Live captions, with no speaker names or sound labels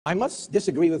I must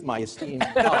disagree with my esteemed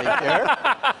colleague here.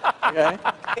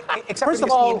 Okay? First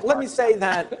of all, let me say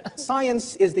that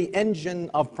science is the engine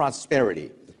of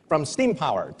prosperity. From steam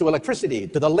power to electricity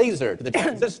to the laser to the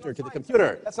transistor to the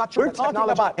computer. That's not true. We're talking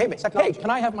about, hey, can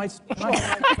I have my,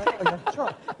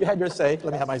 Sure. You had your say,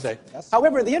 let me have my say. Yes.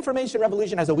 However, the information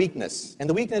revolution has a weakness, and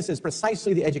the weakness is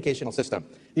precisely the educational system.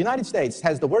 The United States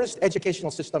has the worst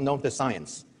educational system known to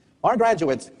science. Our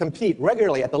graduates compete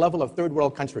regularly at the level of third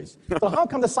world countries. So how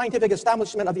come the scientific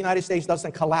establishment of the United States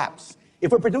doesn't collapse?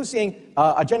 If we're producing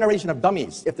a generation of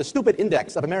dummies, if the stupid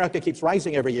index of America keeps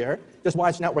rising every year, just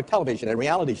watch network television and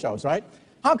reality shows, right?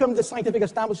 How come the scientific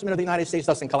establishment of the United States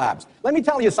doesn't collapse? Let me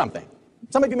tell you something.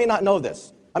 Some of you may not know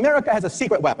this. America has a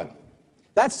secret weapon.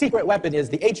 That secret weapon is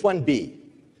the H-1B.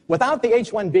 Without the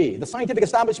H-1B, the scientific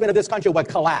establishment of this country would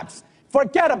collapse.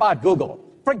 Forget about Google.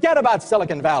 Forget about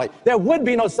Silicon Valley. There would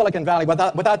be no Silicon Valley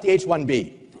without the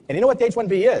H-1B. And you know what the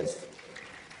H-1B is?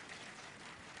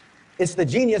 It's the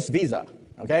genius visa,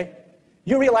 okay?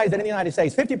 You realize that in the United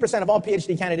States, 50% of all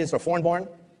PhD candidates are foreign-born?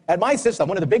 At my system,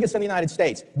 one of the biggest in the United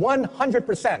States,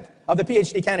 100% of the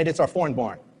PhD candidates are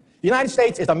foreign-born. The United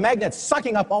States is a magnet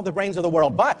sucking up all the brains of the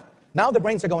world, but now the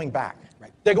brains are going back.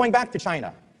 Right. They're going back to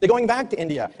China. They're going back to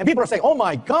India. And people are saying, oh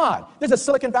my God, there's a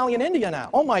Silicon Valley in India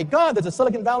now. Oh my God, there's a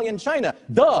Silicon Valley in China.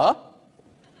 Duh.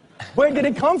 Where did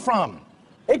it come from?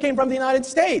 It came from the United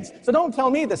States. So don't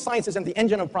tell me that science isn't the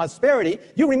engine of prosperity.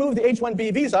 You remove the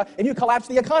H-1B visa and you collapse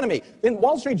the economy. In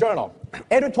Wall Street Journal,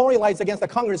 editorialized against a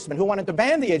congressman who wanted to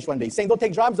ban the H-1B, saying they'll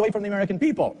take jobs away from the American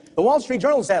people. The Wall Street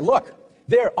Journal said, look,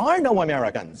 there are no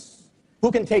Americans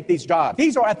who can take these jobs.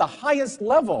 These are at the highest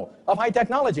level of high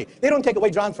technology. They don't take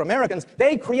away jobs from Americans.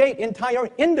 They create entire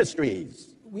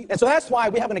industries. And so that's why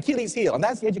we have an Achilles heel, and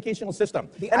that's the educational system.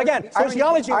 And again,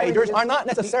 sociology majors are not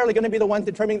necessarily going to be the ones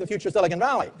determining the future of Silicon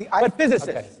Valley, but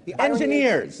physicists,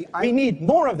 engineers, we need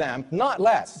more of them, not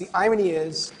less. The irony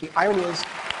is,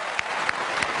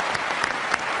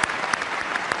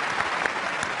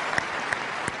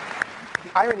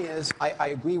 I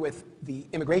agree with the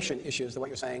immigration issues, what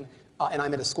you're saying, and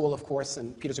I'm at a school, of course,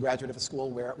 and Peter's a graduate of a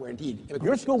school where indeed immigration.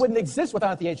 Your school wouldn't exist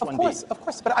without the H-1B. Of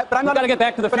course, but I'm not. Got to get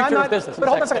back to the future of business. But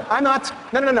hold on a second. I'm not.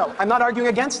 No. I'm not arguing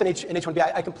against an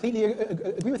H-1B. I completely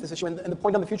agree with this issue, and the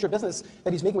point on the future of business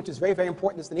that he's making, which is very, very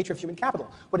important, is the nature of human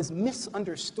capital. What is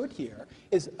misunderstood here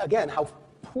is, again, how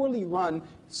poorly run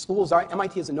schools are.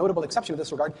 MIT is a notable exception in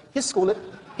this regard. His school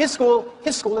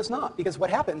is not, because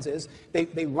what happens is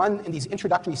they run in these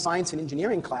introductory science and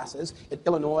engineering classes at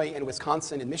Illinois and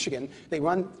Wisconsin and Michigan. They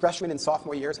run freshman and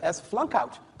sophomore years as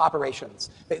flunk-out operations.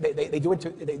 They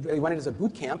run it as a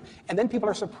boot camp, and then people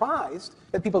are surprised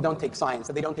that people don't take science,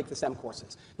 that they don't take the STEM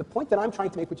courses. The point that I'm trying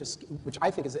to make, which I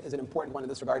think is an important one in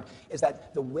this regard, is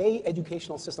that the way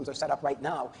educational systems are set up right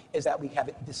now is that we have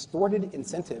distorted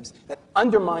incentives that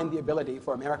undermine the ability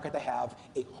for America to have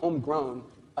a homegrown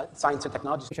science and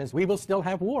technology. We will still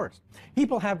have wars.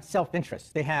 People have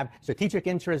self-interest. They have strategic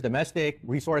interest, domestic,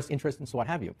 resource interest, and so what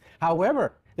have you.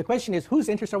 However, the question is, whose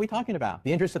interests are we talking about?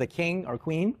 The interests of the king or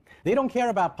queen? They don't care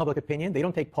about public opinion. They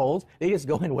don't take polls. They just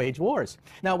go and wage wars.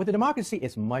 Now, with the democracy,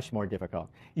 it's much more difficult.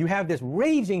 You have this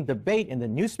raging debate in the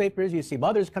newspapers. You see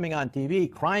mothers coming on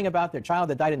TV crying about their child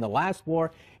that died in the last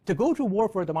war. To go to war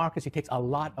for a democracy takes a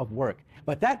lot of work.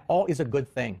 But that all is a good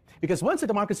thing. Because once a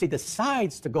democracy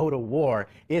decides to go to war,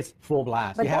 it's full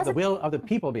blast. You have the will of the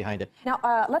people behind it.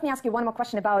 Now, let me ask you one more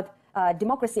question about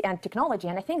democracy and technology.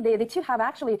 And I think the two have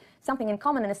actually something in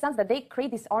common in a sense that they create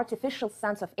this artificial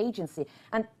sense of agency.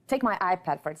 And take my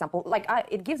iPad, for example. Like,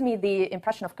 it gives me the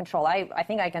impression of control. I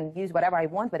think I can use whatever I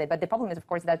want with it. But the problem is, of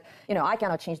course, that I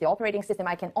cannot change the operating system.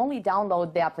 I can only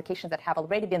download the applications that have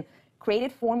already been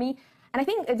created for me. And I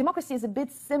think democracy is a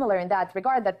bit similar in that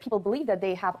regard, that people believe that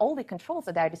they have all the controls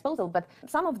at their disposal, but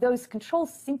some of those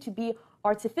controls seem to be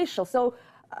artificial. So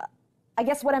I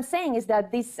guess what I'm saying is that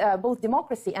this, both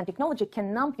democracy and technology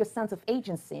can numb your sense of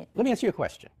agency. Let me ask you a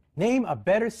question. Name a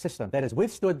better system that has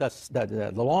withstood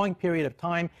the long period of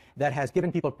time, that has given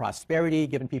people prosperity,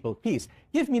 given people peace.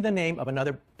 Give me the name of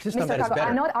another system that is better.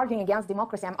 I'm not arguing against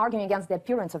democracy. I'm arguing against the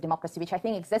appearance of democracy, which I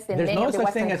think exists in many of the Western countries. There's no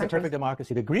such thing as a perfect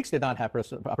democracy. The Greeks did not have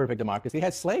a perfect democracy. They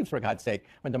had slaves, for God's sake,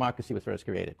 when democracy was first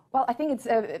created. Well, I think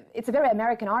it's a very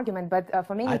American argument, but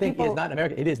for many people... I think it's not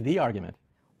American. It is the argument.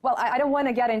 Well, I don't want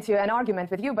to get into an argument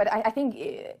with you, but I think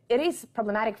it is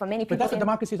problematic for many people. But that's what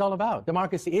democracy is all about.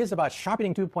 Democracy is about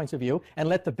sharpening two points of view and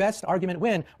let the best argument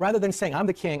win, rather than saying, I'm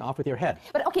the king, off with your head.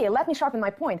 But okay, let me sharpen my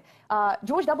point.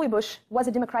 George W. Bush was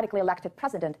a democratically elected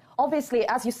president. Obviously,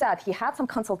 as you said, he had some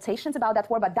consultations about that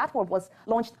war, but that war was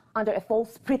launched under a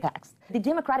false pretext. The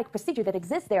democratic procedure that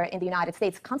exists there in the United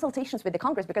States, consultations with the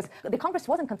Congress, because the Congress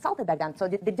wasn't consulted back then, so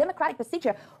the democratic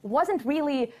procedure wasn't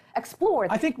really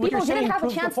explored. I think what people you're saying didn't have a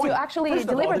proves the chance point. to actually First of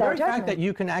all, deliver their the very judgment. fact that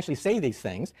you can actually say these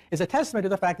things is a testament to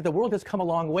the fact that the world has come a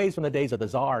long ways from the days of the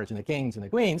czars and the kings and the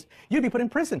queens. You'd be put in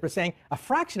prison for saying a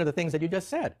fraction of the things that you just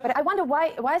said. But I wonder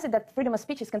why is it that freedom of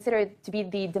speech is considered to be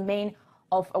the domain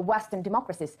of Western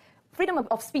democracies? Freedom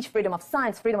of speech, freedom of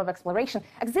science, freedom of exploration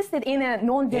existed in a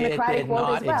non-democratic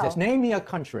world as well. Exist. Name me a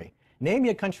country. Name me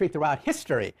a country throughout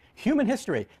history, human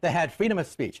history, that had freedom of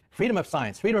speech, freedom of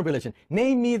science, freedom of religion.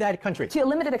 Name me that country. To a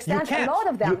limited extent, a lot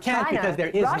of them. You can't, China, because there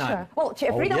is Russia. none. Well,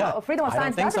 freedom of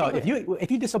science. I don't think so. If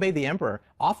you disobey the emperor,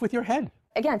 off with your head.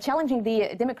 Again, challenging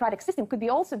the democratic system could be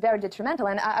also very detrimental.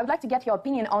 And I would like to get your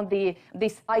opinion on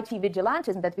this IT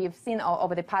vigilantism that we've seen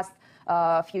over the past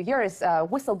few years,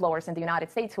 whistleblowers in the United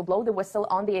States who blow the whistle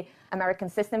on the American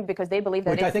system because they believe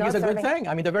that Which it's I think not is a good serving. thing.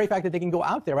 I mean, the very fact that they can go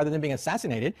out there rather than being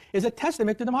assassinated is a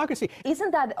testament to democracy.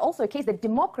 Isn't that also a case that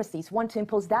democracies want to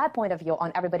impose that point of view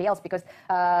on everybody else? Because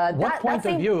what point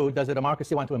of view does a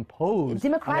democracy want to impose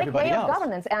democratic on everybody way of else?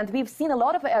 governance? And we've seen a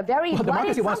lot of very Well, bloody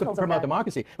democracy wants to examples of promote that.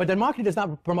 democracy, but democracy does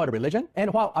not promote a religion.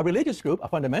 And while a religious group, a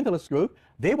fundamentalist group,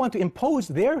 they want to impose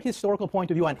their historical point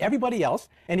of view on everybody else,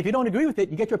 and if you don't agree with it,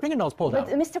 you get your fingernails pulled out.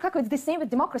 But Mr. Kaku, it's the same with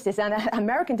democracies, and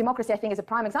American democracy, I think, is a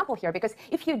prime example here, because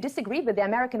if you disagree with the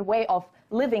American way of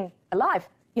living a life,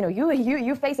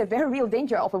 you face a very real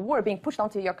danger of a war being pushed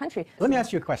onto your country. Let me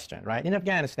ask you a question, right? In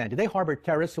Afghanistan, did they harbor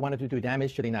terrorists who wanted to do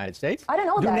damage to the United States? I don't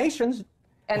know that. that. Nations...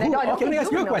 And okay, let me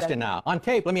ask you a question now. On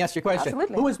tape, let me ask you a question.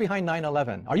 Absolutely. Who is behind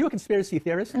 9/11? Are you a conspiracy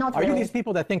theorist? Not Are really. you these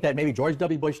people that think that maybe George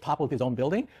W. Bush toppled his own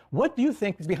building? What do you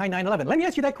think is behind 9/11? Let me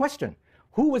ask you that question.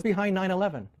 Who was behind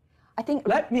 9/11? I think.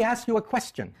 Let me ask you a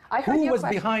question. I heard Who your was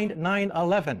question. behind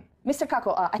 9/11? Mr.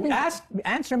 Kaku, I think...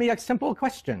 Answer me a simple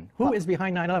question. Who is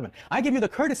behind 9/11? I give you the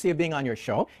courtesy of being on your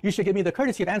show. You should give me the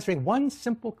courtesy of answering one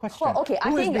simple question. Well, okay, Who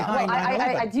I think is behind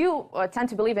 9/11? I do tend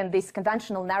to believe in this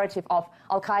conventional narrative of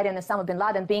Al-Qaeda and Osama bin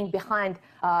Laden being behind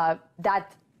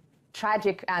that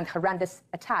tragic and horrendous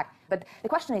attack. But the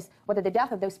question is whether the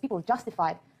death of those people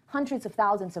justified hundreds of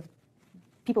thousands of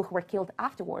people who were killed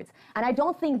afterwards. And I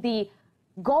don't think the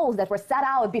goals that were set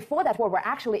out before that war were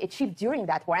actually achieved during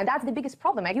that war, and that's the biggest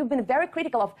problem. You've been very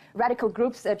critical of radical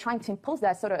groups trying to impose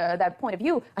that sort of that point of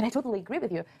view, and I totally agree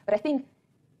with you. But I think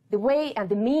the way and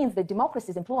the means that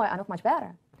democracies employ are not much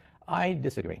better. I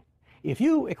disagree. If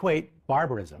you equate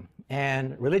barbarism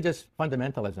and religious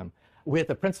fundamentalism with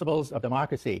the principles of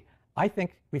democracy, I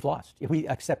think we've lost, if we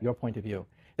accept your point of view,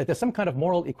 that there's some kind of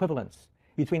moral equivalence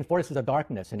between forces of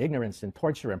darkness and ignorance and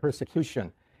torture and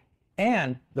persecution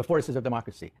and the forces of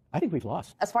democracy. I think we've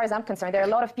lost. As far as I'm concerned, there are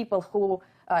a lot of people who,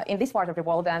 in this part of the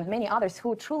world and many others,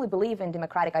 who truly believe in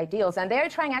democratic ideals, and they're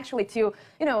trying actually to,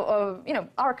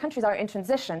 our countries are in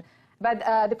transition. But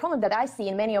the problem that I see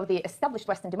in many of the established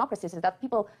Western democracies is that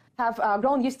people have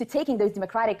grown used to taking those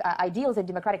democratic ideals and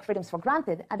democratic freedoms for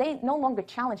granted, and they no longer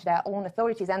challenge their own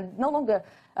authorities and no longer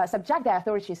subject their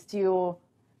authorities to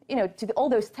all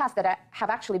those tests that have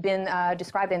actually been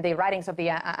described in the writings of the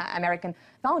American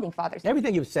founding fathers.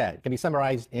 Everything you've said can be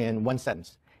summarized in one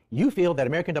sentence. You feel that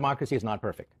American democracy is not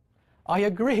perfect. I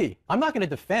agree. I'm not going to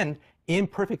defend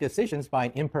imperfect decisions by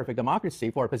an imperfect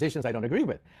democracy for positions I don't agree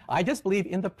with. I just believe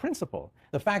in the principle.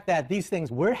 The fact that these things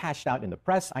were hashed out in the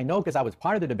press, I know because I was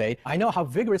part of the debate. I know how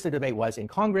vigorous the debate was in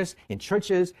Congress, in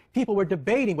churches. People were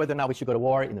debating whether or not we should go to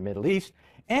war in the Middle East.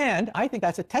 And I think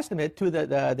that's a testament to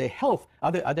the health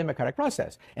of the democratic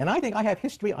process. And I think I have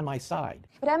history on my side.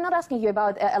 But I'm not asking you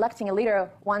about electing a leader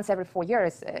once every 4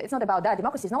 years. It's not about that.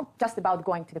 Democracy is not just about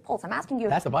going to the polls. I'm asking you...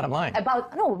 That's the bottom line. I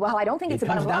don't think it's the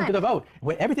bottom line. It comes down to the vote.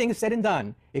 When everything is said and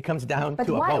done, it comes down to a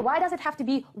vote. But why does it have to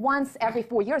be once every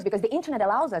 4 years? Because the internet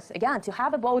allows us, again, to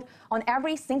have a vote on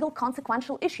every single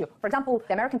consequential issue. For example,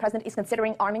 the American president is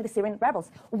considering arming the Syrian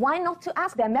rebels. Why not to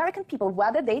ask the American people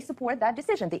whether they support that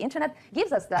decision? The internet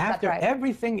gives us that right. After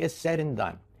everything is said and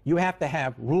done, you have to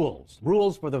have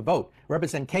rules for the vote,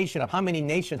 representation of how many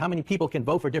nations, how many people can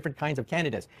vote for different kinds of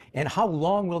candidates, and how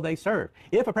long will they serve.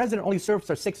 If a president only serves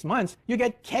for 6 months, you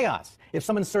get chaos. If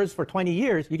someone serves for 20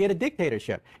 years, you get a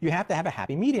dictatorship. You have to have a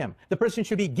happy medium. The person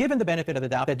should be given the benefit of the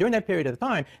doubt that during that period of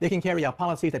time, they can carry out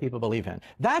policies that people believe in.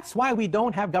 That's why we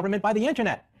don't have government by the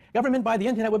internet. Government by the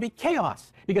internet would be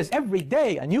chaos, because every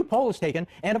day a new poll is taken,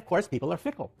 and of course people are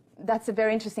fickle. That's a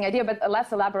very interesting idea, but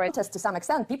let's elaborate to some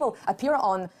extent. People appear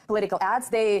on political ads.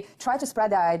 They try to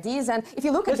spread their ideas. And if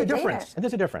you look at the data...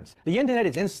 There's a difference. The internet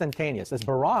is instantaneous. There's a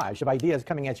barrage of ideas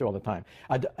coming at you all the time.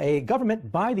 A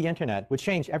government by the internet would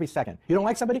change every second. You don't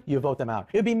like somebody, you vote them out.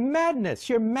 It would be madness,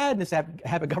 sheer madness to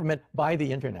have a government by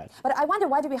the internet. But I wonder,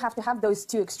 why do we have to have those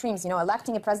two extremes? You know,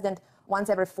 electing a president once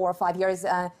every 4 or 5 years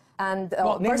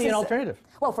well, name me an alternative.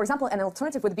 Well, for example, an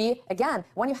alternative would be, again,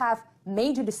 when you have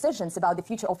major decisions about the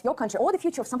future of your country or the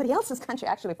future of somebody else's country,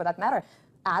 actually, for that matter,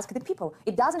 ask the people.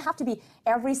 It doesn't have to be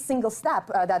every single step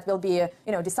that will be,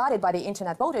 decided by the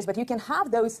internet voters, but you can have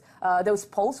those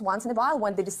polls once in a while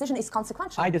when the decision is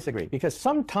consequential. I disagree, because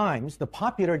sometimes the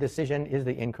popular decision is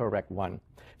the incorrect one.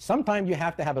 Sometimes you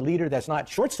have to have a leader that's not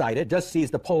short-sighted, just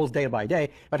sees the polls day by day,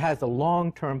 but has the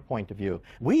long-term point of view.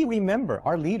 We remember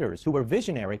our leaders who were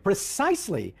visionary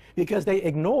precisely because they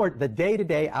ignored the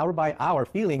day-to-day, hour-by-hour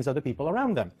feelings of the people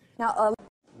around them. Now,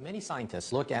 many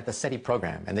scientists look at the SETI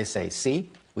program and they say,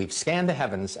 see, we've scanned the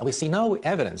heavens and we see no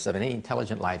evidence of any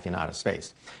intelligent life in outer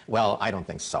space. Well, I don't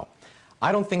think so.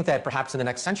 I don't think that perhaps in the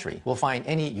next century we'll find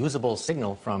any usable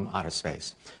signal from outer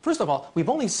space. First of all, we've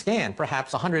only scanned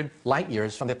perhaps 100 light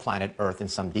years from the planet Earth in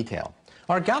some detail.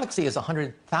 Our galaxy is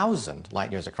 100,000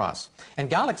 light years across, and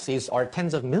galaxies are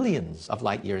tens of millions of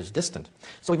light years distant.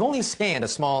 So we've only scanned a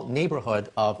small neighborhood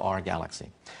of our galaxy.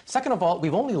 Second of all,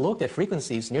 we've only looked at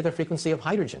frequencies near the frequency of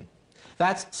hydrogen.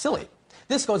 That's silly.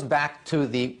 This goes back to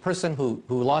the person who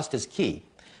lost his key.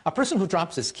 A person who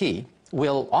drops his key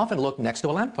will often look next to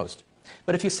a lamppost.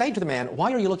 But if you say to the man,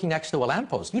 why are you looking next to a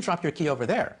lamppost? You dropped your key over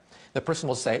there. The person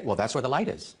will say, well, that's where the light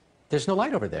is. There's no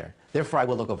light over there. Therefore, I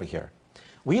will look over here.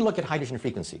 We look at hydrogen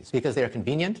frequencies because they are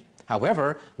convenient.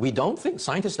 However,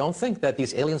 scientists don't think that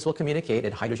these aliens will communicate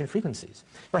at hydrogen frequencies.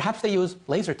 Perhaps they use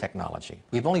laser technology.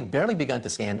 We've only barely begun to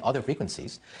scan other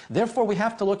frequencies. Therefore, we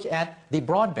have to look at the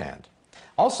broadband.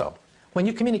 Also, when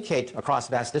you communicate across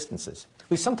vast distances,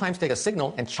 we sometimes take a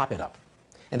signal and chop it up.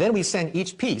 And then we send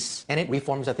each piece, and it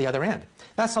reforms at the other end.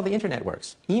 That's how the internet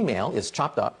works. Email is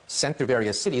chopped up, sent through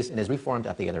various cities, and is reformed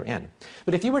at the other end.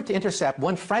 But if you were to intercept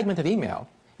one fragment of email,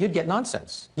 you'd get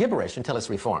nonsense, gibberish, until it's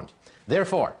reformed.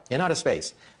 Therefore, in outer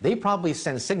space, they probably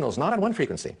send signals not on one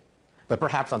frequency, but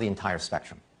perhaps on the entire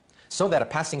spectrum, so that a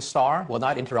passing star will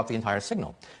not interrupt the entire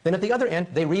signal. Then at the other end,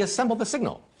 they reassemble the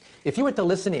signal. If you were to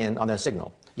listen in on their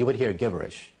signal, you would hear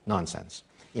gibberish, nonsense.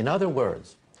 In other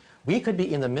words, we could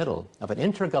be in the middle of an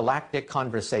intergalactic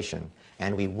conversation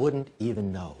and we wouldn't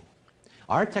even know.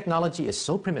 Our technology is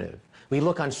so primitive, we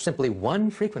look on simply one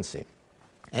frequency.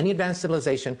 Any advanced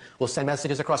civilization will send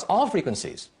messages across all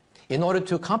frequencies in order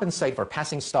to compensate for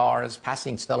passing stars,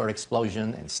 passing stellar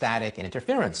explosion, and static and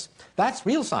interference. That's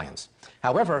real science.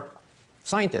 However,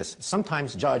 scientists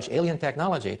sometimes judge alien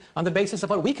technology on the basis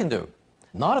of what we can do,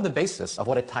 not on the basis of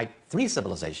what a Type 3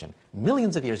 civilization,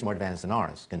 millions of years more advanced than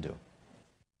ours, can do.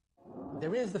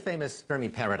 There is the famous Fermi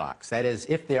paradox. That is,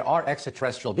 if there are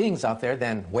extraterrestrial beings out there,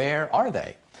 then where are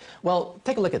they? Well,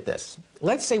 take a look at this.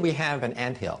 Let's say we have an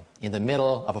anthill in the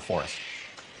middle of a forest.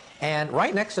 And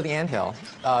right next to the anthill,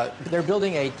 they're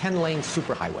building a 10-lane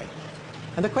superhighway.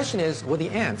 And the question is, would the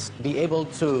ants be able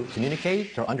to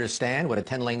communicate or understand what a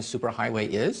 10-lane superhighway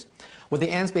is? Would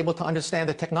the ants be able to understand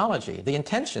the technology, the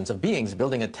intentions of beings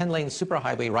building a 10-lane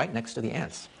superhighway right next to the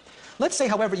ants? Let's say,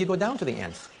 however, you go down to the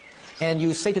ants. And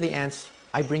you say to the ants,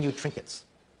 I bring you trinkets,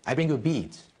 I bring you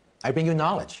beads, I bring you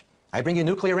knowledge, I bring you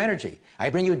nuclear energy,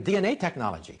 I bring you DNA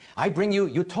technology, I bring you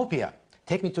utopia,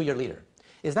 take me to your leader.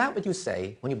 Is that what you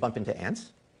say when you bump into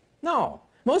ants? No.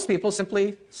 Most people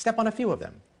simply step on a few of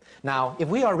them. Now, if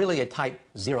we are really a Type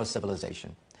 0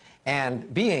 civilization,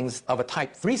 and beings of a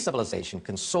Type 3 civilization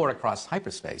can soar across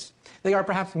hyperspace, they are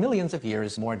perhaps millions of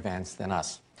years more advanced than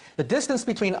us. The distance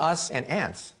between us and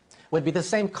ants would be the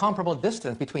same comparable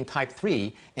distance between Type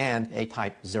 3 and a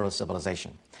Type 0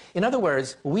 civilization. In other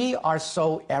words, we are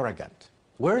so arrogant,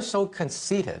 we're so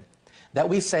conceited, that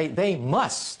we say they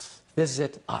must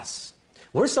visit us.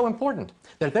 We're so important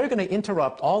that they're going to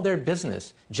interrupt all their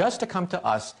business just to come to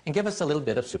us and give us a little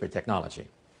bit of super technology.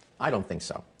 I don't think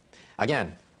so.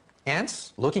 Again,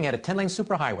 ants looking at a 10-lane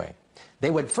superhighway, they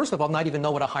would first of all not even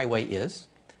know what a highway is.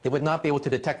 They would not be able to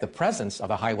detect the presence of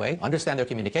a highway, understand their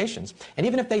communications. And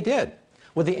even if they did,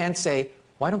 would the ants say,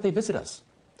 why don't they visit us?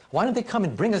 Why don't they come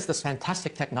and bring us this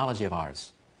fantastic technology of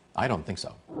ours? I don't think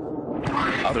so.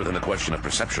 Other than the question of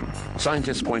perception,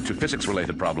 scientists point to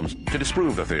physics-related problems to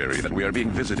disprove the theory that we are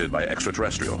being visited by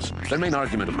extraterrestrials. Their main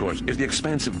argument, of course, is the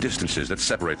expansive distances that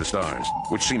separate the stars,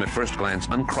 which seem at first glance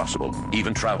uncrossable,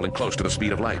 even traveling close to the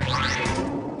speed of light.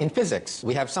 In physics,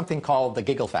 we have something called the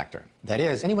giggle factor. That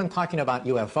is, anyone talking about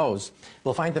UFOs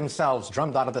will find themselves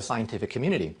drummed out of the scientific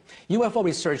community. UFO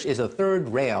research is a third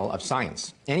rail of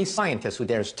science. Any scientist who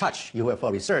dares touch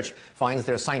UFO research finds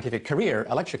their scientific career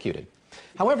electrocuted.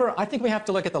 However, I think we have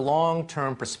to look at the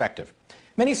long-term perspective.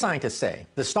 Many scientists say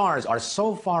the stars are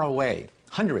so far away,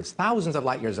 hundreds, thousands of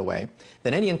light years away,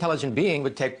 that any intelligent being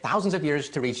would take thousands of years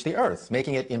to reach the Earth,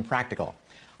 making it impractical.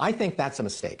 I think that's a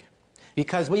mistake,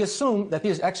 because we assume that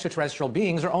these extraterrestrial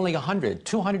beings are only 100,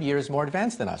 200 years more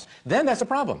advanced than us. Then that's a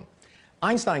problem.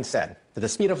 Einstein said that the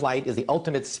speed of light is the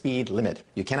ultimate speed limit.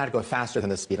 You cannot go faster than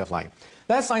the speed of light.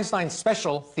 That's Einstein's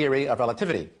special theory of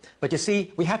relativity. But you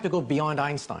see, we have to go beyond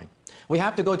Einstein. We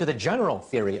have to go to the general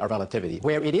theory of relativity,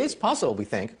 where it is possible, we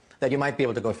think, that you might be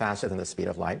able to go faster than the speed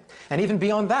of light. And even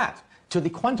beyond that, to the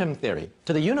quantum theory,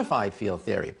 to the unified field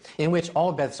theory, in which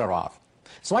all bets are off.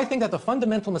 So I think that the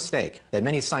fundamental mistake that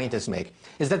many scientists make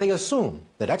is that they assume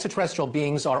that extraterrestrial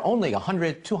beings are only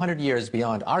 100, 200 years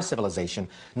beyond our civilization,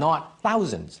 not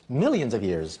thousands, millions of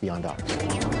years beyond ours.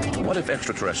 What if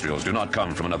extraterrestrials do not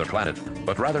come from another planet,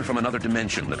 but rather from another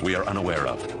dimension that we are unaware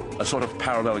of? A sort of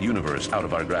parallel universe out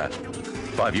of our grasp.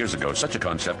 5 years ago, such a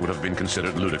concept would have been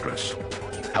considered ludicrous.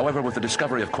 However, with the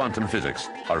discovery of quantum physics,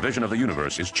 our vision of the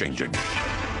universe is changing.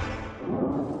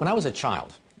 When I was a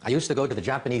child, I used to go to the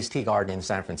Japanese tea garden in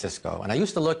San Francisco, and I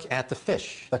used to look at the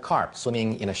fish, the carp,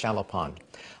 swimming in a shallow pond.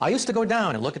 I used to go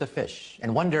down and look at the fish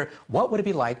and wonder what would it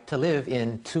be like to live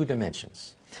in 2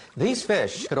 dimensions. These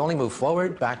fish could only move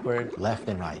forward, backward, left,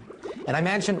 and right. And I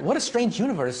imagined what a strange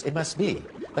universe it must be.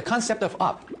 The concept of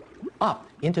up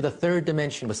into the 3rd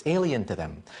dimension was alien to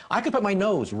them. I could put my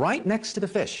nose right next to the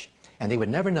fish, and they would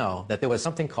never know that there was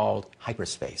something called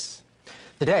hyperspace.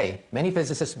 Today, many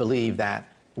physicists believe that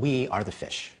we are the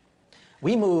fish.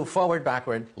 We move forward,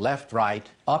 backward, left, right,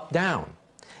 up, down.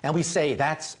 And we say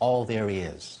that's all there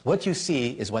is. What you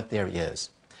see is what there is.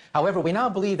 However, we now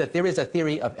believe that there is a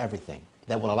theory of everything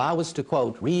that will allow us to,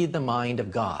 quote, read the mind of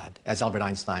God, as Albert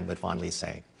Einstein would fondly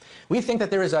say. We think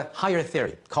that there is a higher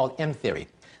theory called M theory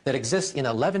that exists in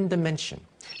 11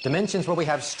 dimensions where we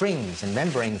have strings and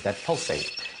membranes that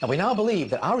pulsate. And we now believe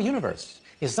that our universe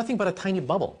is nothing but a tiny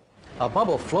bubble, a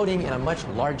bubble floating in a much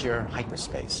larger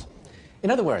hyperspace. In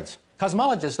other words,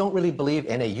 cosmologists don't really believe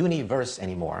in a universe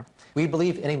anymore. We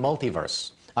believe in a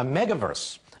multiverse, a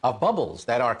megaverse of bubbles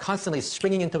that are constantly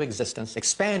springing into existence,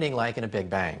 expanding like in a Big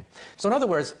Bang. So in other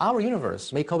words, our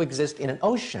universe may coexist in an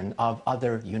ocean of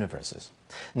other universes.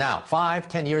 Now, 5,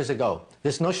 10 years ago,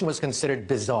 this notion was considered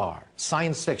bizarre,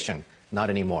 science fiction. Not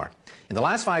anymore. In the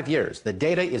last 5 years, the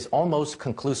data is almost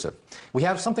conclusive. We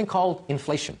have something called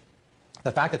inflation.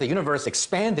 The fact that the universe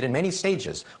expanded in many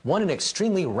stages, one an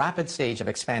extremely rapid stage of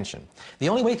expansion. The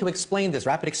only way to explain this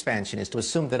rapid expansion is to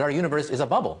assume that our universe is a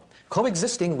bubble,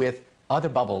 coexisting with other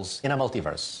bubbles in a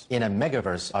multiverse, in a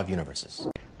megaverse of universes.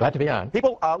 Glad to be on.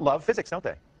 People love physics, don't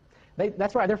they?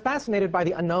 That's right. They're fascinated by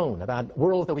the unknown, about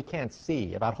worlds that we can't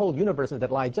see, about whole universes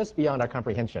that lie just beyond our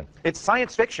comprehension. It's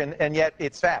science fiction, and yet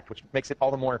it's fact, which makes it all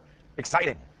the more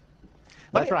exciting.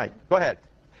 That's right. Go ahead.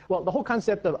 Well, the whole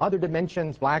concept of other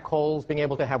dimensions, black holes, being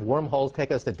able to have wormholes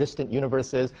take us to distant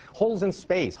universes, holes in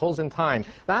space, holes in time,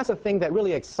 that's a thing that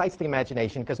really excites the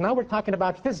imagination, because now we're talking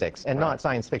about physics and not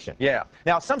science fiction. Yeah.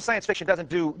 Now, some science fiction doesn't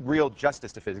do real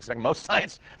justice to physics. Like most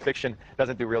science fiction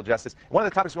doesn't do real justice. One of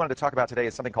the topics we wanted to talk about today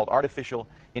is something called artificial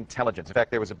intelligence. In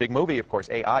fact, there was a big movie, of course,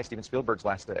 AI, Steven Spielberg's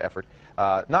last effort.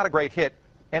 Not a great hit,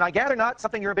 and I gather not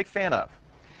something you're a big fan of.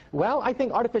 Well, I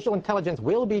think artificial intelligence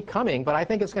will be coming, but I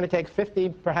think it's going to take 50,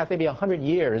 perhaps maybe 100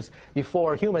 years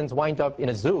before humans wind up in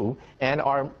a zoo and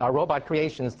our robot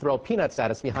creations throw peanuts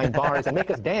at us behind bars and make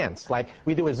us dance like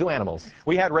we do with zoo animals.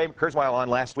 We had Ray Kurzweil on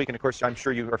last week, and of course, I'm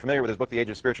sure you are familiar with his book, The Age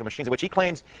of Spiritual Machines, in which he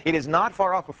claims it is not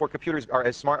far off before computers are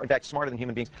as smart, in fact, smarter than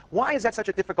human beings. Why is that such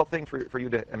a difficult thing for you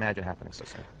to imagine happening so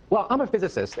soon? Well, I'm a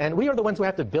physicist, and we are the ones who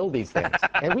have to build these things.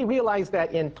 And we realize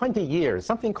that in 20 years,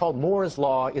 something called Moore's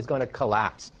Law is going to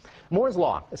collapse. Moore's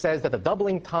Law says that the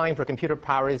doubling time for computer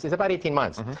power is about 18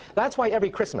 months. That's why every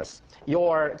Christmas,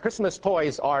 your Christmas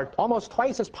toys are almost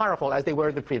twice as powerful as they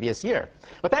were the previous year.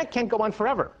 But that can't go on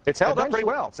forever. It's held up pretty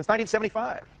well since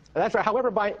 1975. That's right.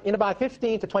 However, in about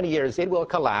 15 to 20 years, it will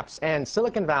collapse, and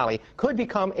Silicon Valley could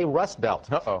become a rust belt.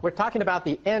 We're talking about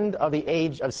the end of the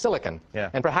age of silicon,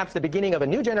 and perhaps the beginning of a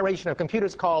new generation of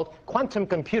computers called quantum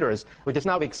computers, which is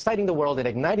now exciting the world and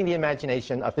igniting the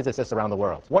imagination of physicists around the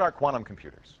world. What are quantum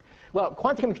computers? Well,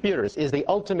 quantum computers is the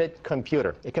ultimate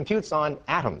computer. It computes on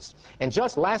atoms. And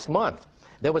just last month,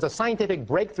 there was a scientific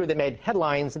breakthrough that made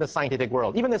headlines in the scientific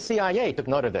world. Even the CIA took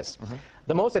note of this.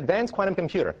 The most advanced quantum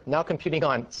computer, now computing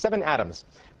on 7 atoms,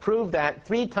 proved that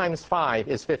 3 times 5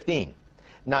 is 15.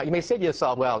 Now, you may say to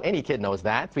yourself, well, any kid knows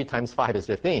that. 3 times 5 is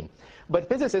 15. But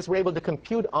physicists were able to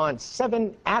compute on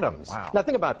 7 atoms. Wow. Now,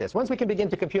 think about this. Once we can begin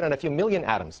to compute on a few million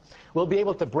atoms, we'll be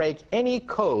able to break any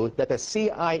code that the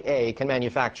CIA can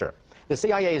manufacture. The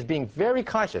CIA is being very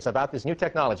cautious about this new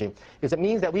technology because it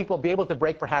means that we will be able to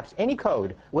break perhaps any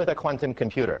code with a quantum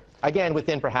computer. Again,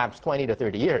 within perhaps 20 to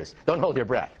 30 years. Don't hold your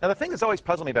breath. Now, the thing that's always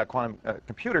puzzled me about quantum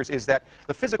computers is that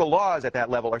the physical laws at that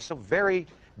level are so very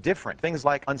different. Things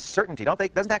like uncertainty,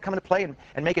 doesn't that come into play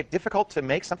and make it difficult to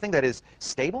make something that is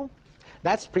stable?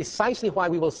 That's precisely why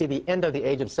we will see the end of the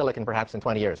age of silicon perhaps in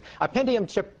 20 years. A Pentium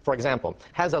chip, for example,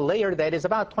 has a layer that is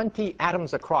about 20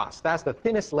 atoms across. That's the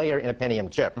thinnest layer in a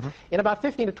Pentium chip. In about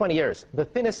 15 to 20 years, the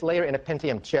thinnest layer in a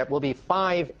Pentium chip will be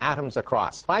 5 atoms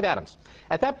across. 5 atoms.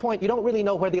 At that point, you don't really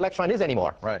know where the electron is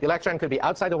anymore. Right. The electron could be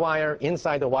outside the wire,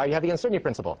 inside the wire. You have the uncertainty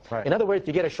principle. Right. In other words,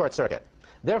 you get a short circuit.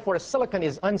 Therefore, silicon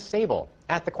is unstable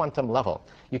at the quantum level.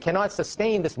 You cannot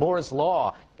sustain this Moore's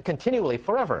law continually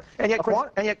forever. And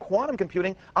yet quantum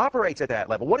computing operates at that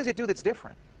level. What does it do that's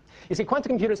different? You see, quantum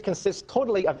computers consist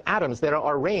totally of atoms that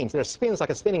are arranged. They're spins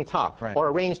like a spinning top, right, or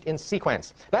arranged in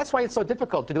sequence. That's why it's so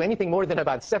difficult to do anything more than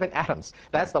about 7 atoms.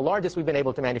 That's the largest we've been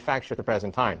able to manufacture at the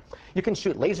present time. You can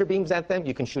shoot laser beams at them.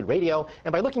 You can shoot radio.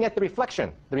 And by looking at the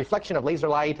reflection of laser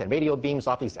light and radio beams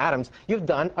off these atoms, you've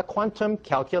done a quantum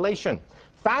calculation.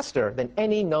 Faster than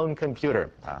any known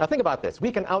computer. Wow. Now think about this.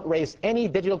 We can outrace any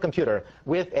digital computer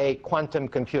with a quantum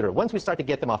computer once we start to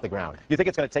get them off the ground. You think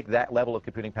it's going to take that level of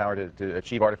computing power to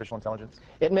achieve artificial intelligence?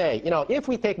 It may. You know, if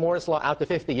we take Moore's law out to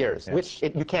 50 years, which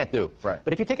you can't do. Right.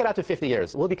 But if you take it out to 50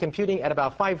 years, we'll be computing at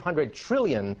about 500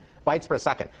 trillion bytes per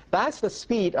second. That's the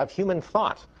speed of human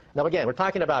thought. Now, again, we're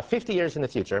talking about 50 years in the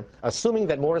future, assuming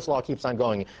that Moore's law keeps on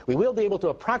going. We will be able to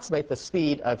approximate the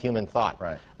speed of human thought.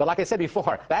 Right. But like I said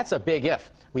before, that's a big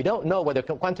if. We don't know whether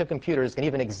quantum computers can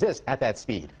even exist at that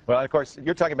speed. Well, of course,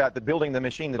 you're talking about building the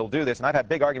machine that'll do this, and I've had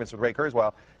big arguments with Ray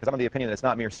Kurzweil because I'm of the opinion that it's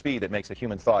not mere speed that makes a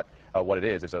human thought what it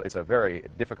is. It's a very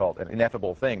difficult and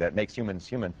ineffable thing that makes humans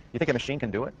human. You think a machine can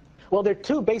do it? Well, there are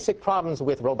 2 basic problems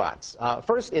with robots.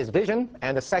 First is vision,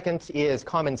 and the second is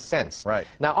common sense. Right.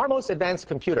 Now, our most advanced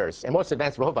computers and most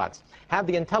advanced robots have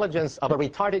the intelligence of a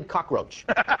retarded cockroach.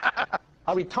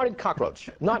 A retarded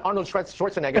cockroach. Not Arnold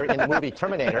Schwarzenegger in the movie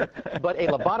Terminator, but a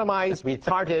lobotomized,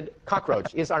 retarded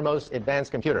cockroach is our most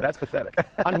advanced computer. That's pathetic.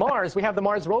 On Mars, we have the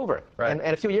Mars rover. Right. And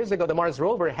a few years ago, the Mars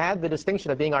rover had the distinction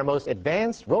of being our most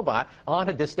advanced robot on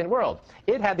a distant world.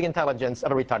 It had the intelligence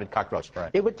of a retarded cockroach.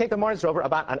 Right. It would take the Mars rover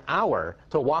about an hour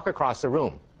to walk across a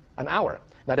room. An hour.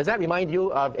 Now, does that remind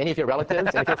you of any of your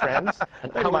relatives, any of your friends?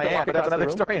 Maybe my aunt, but that's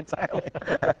another story entirely.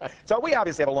 So we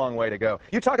obviously have a long way to go.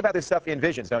 You talk about this stuff in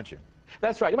visions, don't you?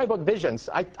 That's right. In my book, Visions,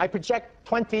 I project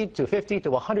 20 to 50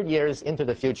 to 100 years into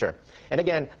the future. And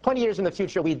again, 20 years in the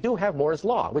future, we do have Moore's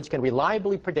law, which can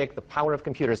reliably predict the power of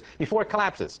computers before it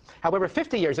collapses. However,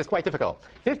 50 years is quite difficult.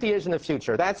 50 years in the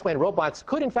future, that's when robots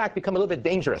could, in fact, become a little bit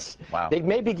dangerous. Wow. They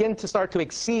may begin to start to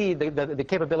exceed the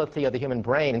capability of the human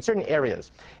brain in certain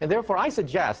areas. And therefore, I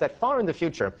suggest that far in the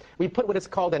future, we put what is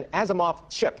called an Asimov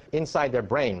chip inside their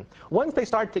brain. Once they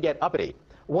start to get uppity,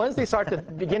 once they start to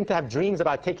begin to have dreams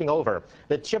about taking over,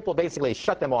 the chip will basically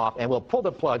shut them off and will pull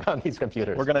the plug on these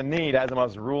computers. We're going to need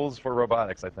Asimov's rules for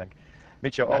robotics, I think.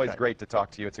 Michio, always right. great to talk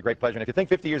to you. It's a great pleasure. And if you think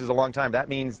 50 years is a long time, that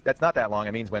means that's not that long.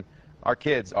 It means when our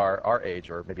kids are our age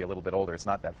or maybe a little bit older, it's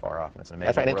not that far off. And it's an amazing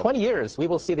That's right. In world. 20 years, we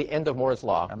will see the end of Moore's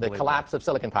law, the collapse of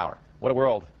silicon power. What a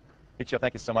world. Michio,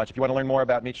 thank you so much. If you want to learn more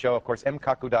about Michio, of course,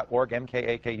 mkaku.org,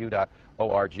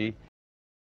 mkaku.org.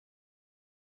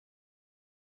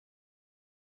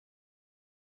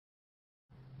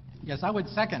 Yes, I would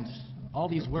second all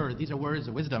these words. These are words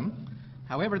of wisdom.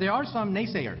 However, there are some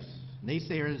naysayers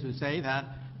who say that,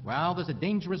 well, there's a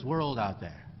dangerous world out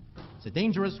there. It's a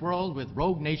dangerous world with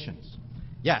rogue nations.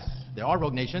 Yes, there are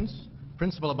rogue nations,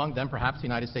 principal among them perhaps the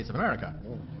United States of America.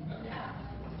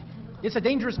 It's a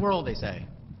dangerous world, they say.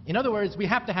 In other words, we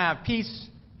have to have peace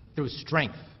through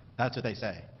strength. That's what they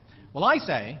say. Well, I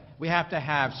say we have to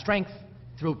have strength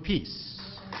through peace.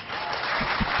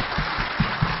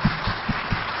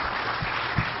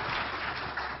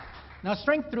 Now,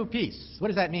 strength through peace, what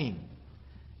does that mean?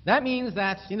 That means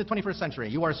that in the 21st century,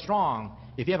 you are strong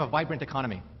if you have a vibrant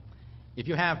economy, if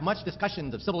you have much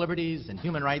discussions of civil liberties and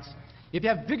human rights, if you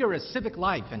have vigorous civic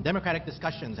life and democratic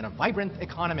discussions and a vibrant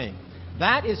economy.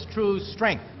 That is true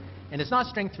strength. And it's not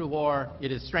strength through war,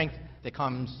 it is strength that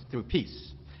comes through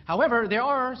peace. However, there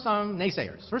are some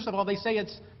naysayers. First of all, they say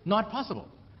it's not possible.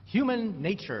 Human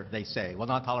nature, they say, will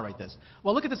not tolerate this.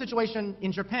 Well, look at the situation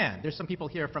in Japan. There's some people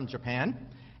here from Japan.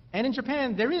 And in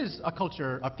Japan, there is a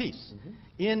culture of peace.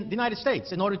 In the United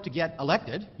States, in order to get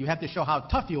elected, you have to show how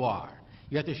tough you are.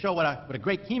 You have to show what a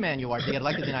great key man you are to get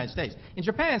elected to the United States. In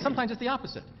Japan, sometimes it's the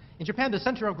opposite. In Japan, the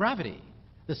center of gravity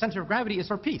is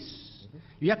for peace.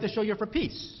 You have to show you're for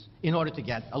peace in order to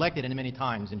get elected, and many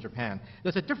times in Japan.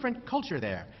 There's a different culture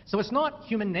there. So it's not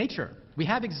human nature. We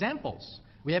have examples.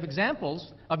 We have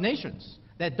examples of nations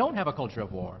that don't have a culture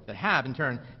of war, that have, in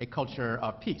turn, a culture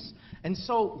of peace. And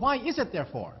so why is it,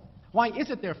 therefore,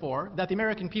 that the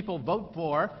American people vote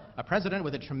for a president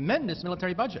with a tremendous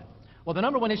military budget? Well, the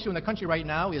number one issue in the country right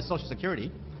now is Social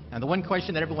Security. And the one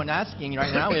question that everyone's asking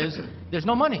right now is, there's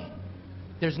no money.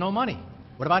 There's no money.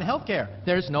 What about health care?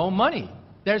 There's no money.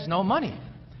 There's no money.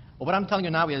 Well, what I'm telling you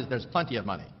now is there's plenty of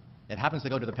money. It happens to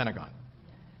go to the Pentagon.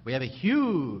 We have a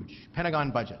huge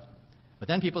Pentagon budget. But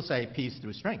then people say peace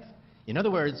through strength. In other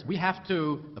words,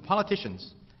 the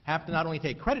politicians have to not only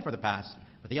take credit for the past,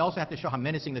 but they also have to show how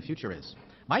menacing the future is.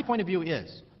 My point of view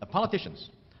is the politicians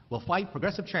will fight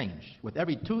progressive change with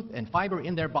every tooth and fiber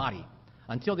in their body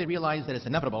until they realize that it's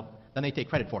inevitable, then they take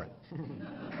credit for it.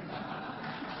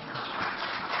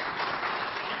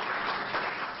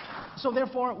 So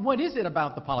therefore, what is it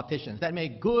about the politicians that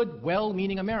make good,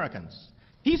 well-meaning Americans,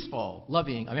 peaceful,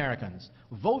 loving Americans,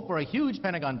 vote for a huge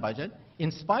Pentagon budget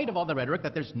in spite of all the rhetoric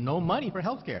that there's no money for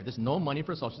health care, there's no money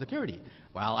for Social Security?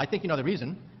 Well, I think you know the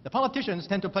reason. The politicians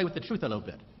tend to play with the truth a little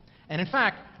bit. And in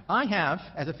fact, I have,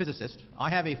 as a physicist, I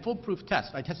have a foolproof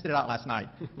test. I tested it out last night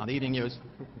on the evening news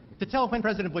to tell when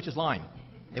President Bush is lying.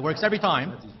 It works every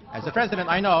time. As a president,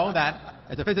 I know that,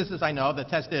 as a physicist, I know the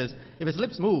test is, if his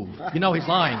lips move, you know he's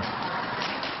lying.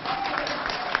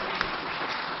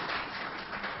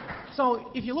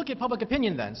 So if you look at public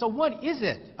opinion then, so what is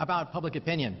it about public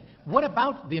opinion? What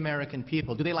about the American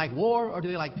people? Do they like war or do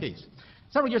they like peace?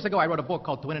 Several years ago, I wrote a book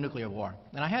called To Win a Nuclear War,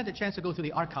 and I had the chance to go through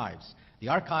the archives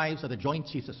of the Joint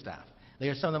Chiefs of Staff. They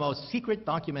are some of the most secret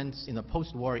documents in the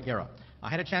post-war era. I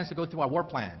had a chance to go through our war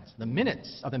plans, the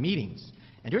minutes of the meetings.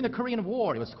 And during the Korean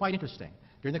War, it was quite interesting.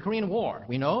 During the Korean War,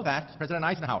 we know that President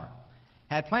Eisenhower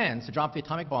had plans to drop the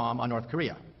atomic bomb on North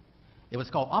Korea. It was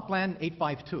called Oplan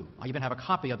 852. I even have a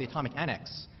copy of the atomic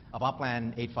annex of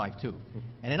Oplan 852.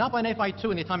 And in Oplan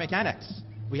 852, in the atomic annex,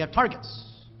 we have targets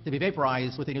to be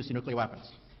vaporized with the use of nuclear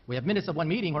weapons. We have minutes of one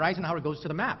meeting where Eisenhower goes to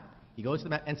the map. He goes to the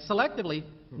map and selectively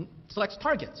selects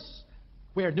targets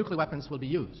where nuclear weapons will be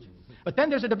used. But then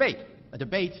there's a debate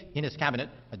in his cabinet,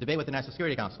 a debate with the National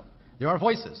Security Council. There are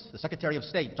voices, the Secretary of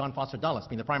State, John Foster Dulles,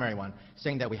 being the primary one,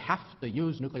 saying that we have to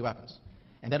use nuclear weapons.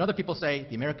 And then other people say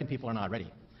the American people are not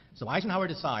ready. So Eisenhower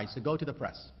decides to go to the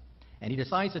press, and he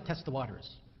decides to test the waters.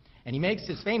 And he makes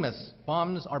his famous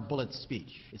bombs are bullets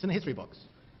speech. It's in the history books.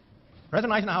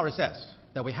 President Eisenhower says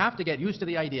that we have to get used to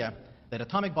the idea that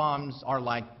atomic bombs are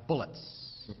like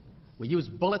bullets. We use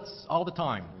bullets all the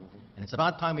time, and it's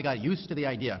about time we got used to the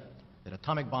idea that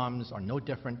atomic bombs are no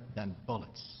different than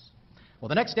bullets. Well,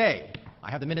 the next day,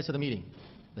 I have the minutes of the meeting.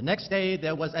 The next day,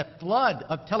 there was a flood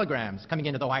of telegrams coming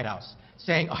into the White House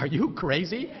saying, are you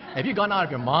crazy? Have you gone out of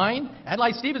your mind?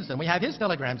 Adlai Stevenson, we have his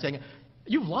telegram saying,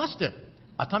 you've lost it.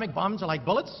 Atomic bombs are like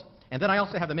bullets. And then I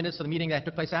also have the minutes of the meeting that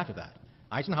took place after that.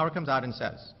 Eisenhower comes out and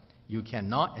says, you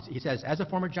cannot, he says, as a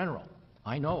former general,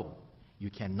 I know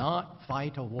you cannot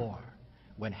fight a war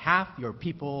when half your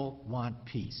people want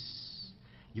peace.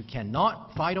 You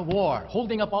cannot fight a war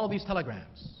holding up all these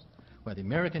telegrams where the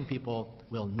American people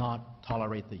will not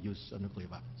tolerate the use of nuclear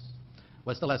weapons.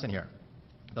 What's the lesson here?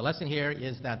 The lesson here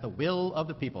is that the will of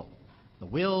the people,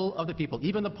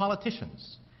 even the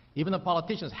politicians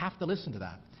have to listen to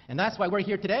that. And that's why we're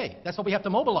here today. That's why we have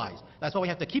to mobilize. That's why we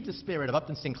have to keep the spirit of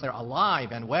Upton Sinclair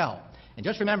alive and well. And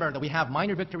just remember that we have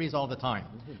minor victories all the time.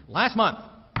 Last month,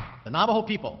 the Navajo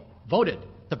people voted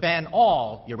to ban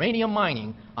all uranium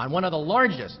mining on one of the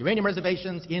largest uranium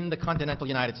reservations in the continental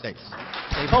United States.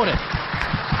 They voted.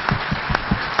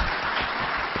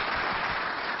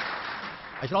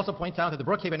 I should also point out that the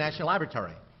Brookhaven National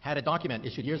Laboratory had a document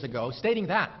issued years ago stating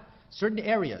that certain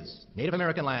areas, Native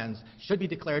American lands, should be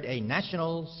declared a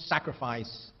national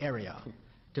sacrifice area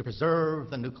to preserve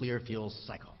the nuclear fuel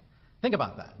cycle. Think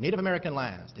about that. Native American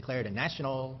lands declared a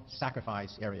national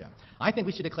sacrifice area. I think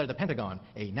we should declare the Pentagon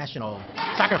a national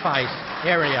sacrifice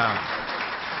area.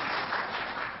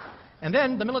 And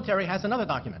then the military has another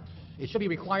document. It should be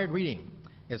required reading.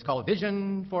 It's called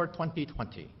Vision for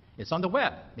 2020. It's on the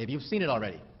web. Maybe you've seen it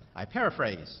already. I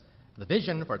paraphrase the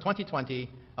vision for 2020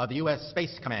 of the U.S.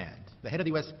 Space Command. The head of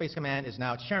the U.S. Space Command is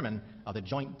now chairman of the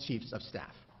Joint Chiefs of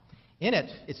Staff. In it,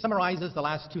 it summarizes the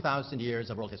last 2,000 years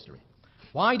of world history.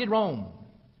 Why did Rome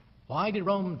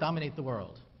dominate the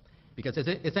world? Because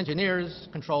its engineers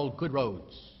controlled good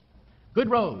roads, Good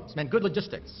roads meant good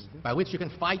logistics, by which you can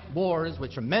fight wars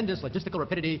with tremendous logistical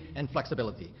rapidity and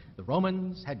flexibility. The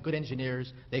Romans had good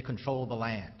engineers. They controlled the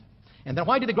land. And then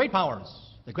why did the great powers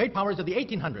of the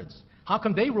 1800s, how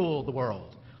come they ruled the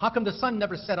world? How come the sun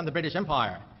never set on the British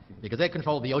Empire? Because they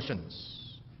controlled the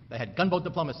oceans. They had gunboat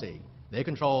diplomacy. They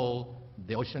controlled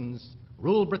the oceans,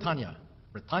 ruled Britannia.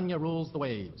 Britannia rules the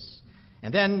waves.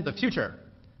 And then the future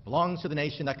belongs to the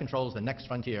nation that controls the next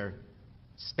frontier,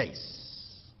 space.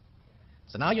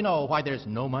 So now you know why there's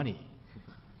no money.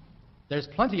 There's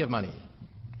plenty of money.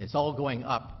 It's all going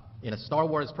up in a Star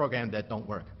Wars program that don't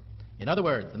work. In other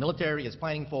words, the military is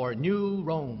planning for New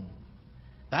Rome.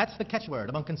 That's the catchword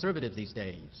among conservatives these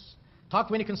days. Talk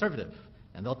to any conservative,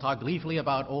 and they'll talk gleefully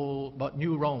about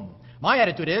New Rome. My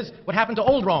attitude is, what happened to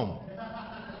old Rome?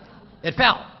 It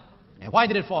fell. And why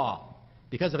did it fall?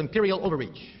 Because of imperial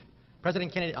overreach.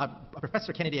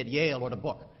 Professor Kennedy at Yale wrote a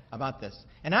book about this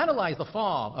and analyzed the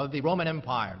fall of the Roman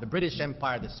Empire, the British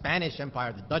Empire, the Spanish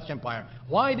Empire, the Dutch Empire.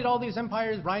 Why did all these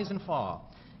empires rise and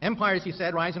fall? Empires, he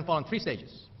said, rise and fall in 3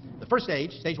 stages. The first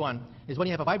stage, stage 1, is when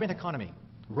you have a vibrant economy.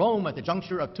 Rome at the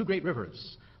juncture of 2 great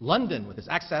rivers. London with its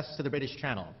access to the British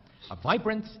Channel. A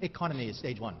vibrant economy is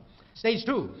stage 1. Stage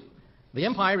 2, the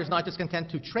empire is not just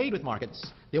content to trade with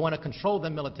markets. They want to control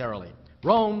them militarily.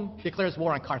 Rome declares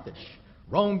war on Carthage.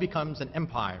 Rome becomes an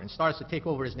empire and starts to take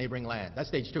over its neighboring land. That's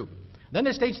stage 2. Then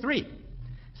there's stage 3.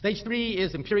 Stage 3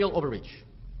 is imperial overreach.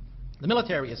 The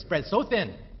military is spread so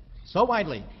thin, so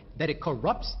widely, that it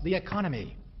corrupts the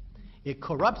economy. It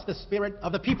corrupts the spirit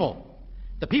of the people.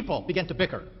 The people begin to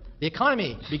bicker. The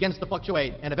economy begins to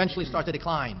fluctuate and eventually starts to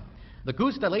decline. The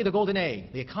goose that laid the golden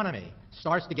egg, the economy,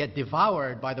 starts to get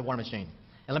devoured by the war machine.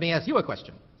 And let me ask you a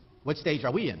question. What stage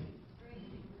are we in?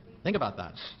 Think about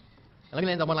that. And let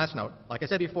me end on one last note. Like I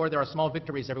said before, there are small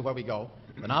victories everywhere we go.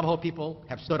 The Navajo people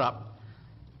have stood up.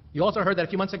 You also heard that a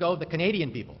few months ago, the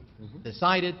Canadian people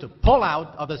decided to pull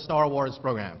out of the Star Wars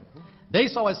program. They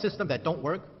saw a system that don't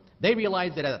work. They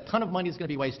realized that a ton of money is going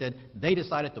to be wasted. They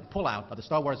decided to pull out of the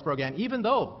Star Wars program. Even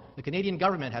though the Canadian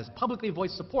government has publicly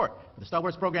voiced support for the Star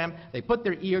Wars program, they put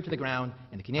their ear to the ground,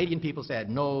 and the Canadian people said,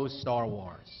 no Star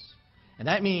Wars. And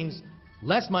that means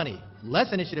less money,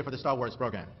 less initiative for the Star Wars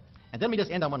program. And then let me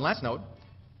just end on one last note.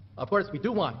 Of course, we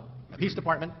do want a peace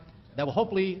department that will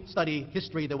hopefully study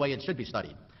history the way it should be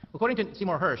studied. According to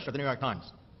Seymour Hersh of the New York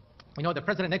Times, we know that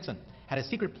President Nixon had a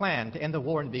secret plan to end the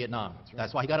war in Vietnam.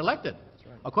 That's why he got elected.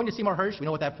 According to Seymour Hersh, we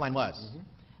know what that plan was.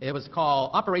 It was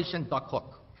called Operation Duck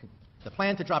Hook, the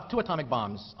plan to drop 2 atomic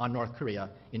bombs on North Korea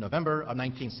in November of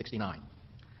 1969.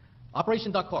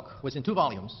 Operation Duck Hook was in 2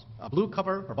 volumes, a blue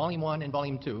cover for Volume 1 and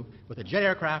Volume 2, with a jet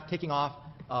aircraft taking off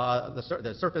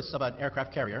the surface of an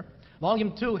aircraft carrier.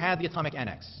 Volume 2 had the atomic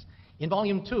annex. In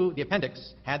Volume 2, the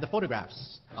appendix had the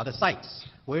photographs of the sites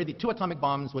where the 2 atomic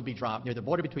bombs would be dropped near the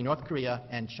border between North Korea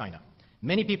and China.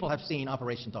 Many people have seen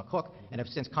Operation Duck Hook and have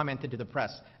since commented to the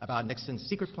press about Nixon's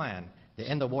secret plan to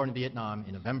end the war in Vietnam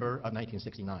in November of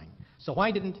 1969. So why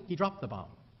didn't he drop the bomb?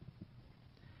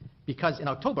 Because in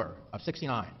October of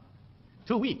 69,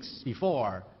 2 weeks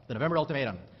before the November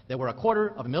ultimatum, there were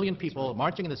 250,000 people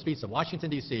marching in the streets of Washington,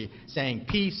 D.C., saying,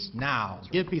 peace now,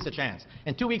 give peace a chance.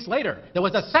 And 2 weeks later, there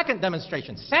was a second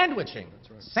demonstration, sandwiching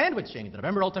the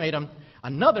November ultimatum,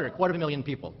 another 250,000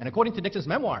 people. And according to Nixon's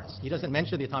memoirs, he doesn't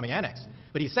mention the atomic annex,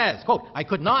 but he says, quote, I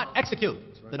could not execute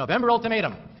the November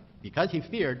ultimatum because he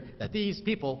feared that these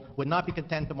people would not be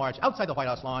content to march outside the White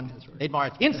House lawn, they'd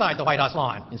march inside the White House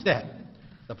lawn instead.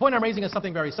 The point I'm raising is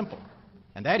something very simple,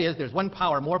 and that is there's one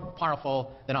power more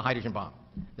powerful than a hydrogen bomb.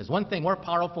 There's one thing more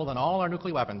powerful than all our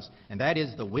nuclear weapons, and that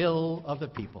is the will of the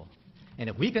people. And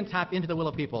if we can tap into the will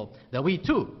of people, then we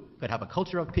too could have a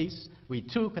culture of peace, we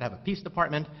too could have a peace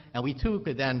department, and we too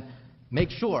could then make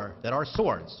sure that our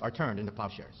swords are turned into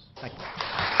plowshares. Thank you.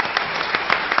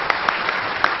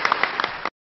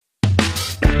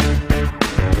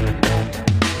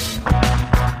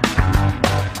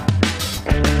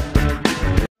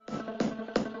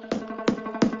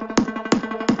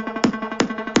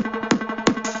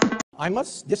 I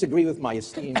must disagree with my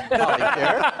esteemed colleague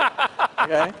here.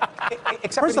 Okay?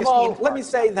 Except First for of the all, esteemed let part. me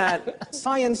say that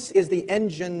science is the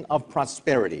engine of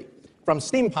prosperity. From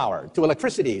steam power to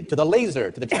electricity to the laser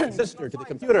to the transistor to the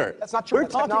computer. That's not true. We're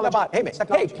That's talking technology. about. Hey, That's hey,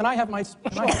 technology. can I have my?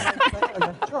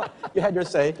 Sure. You had your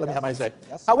say. Let me have my say.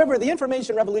 Yes. However, the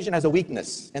information revolution has a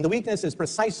weakness, and the weakness is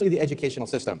precisely the educational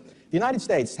system. The United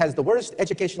States has the worst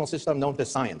educational system known to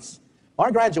science.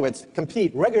 Our graduates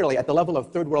compete regularly at the level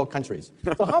of third world countries.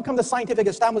 So how come the scientific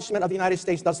establishment of the United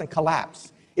States doesn't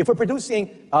collapse? If we're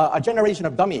producing a generation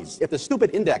of dummies, if the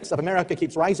stupid index of America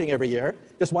keeps rising every year,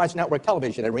 just watch network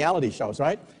television and reality shows,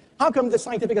 right? How come the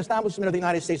scientific establishment of the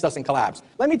United States doesn't collapse?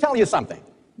 Let me tell you something.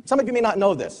 Some of you may not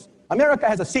know this. America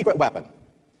has a secret weapon.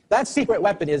 That secret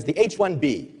weapon is the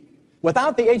H-1B.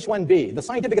 Without the H-1B, the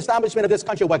scientific establishment of this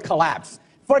country would collapse.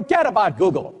 Forget about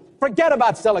Google. Forget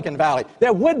about Silicon Valley.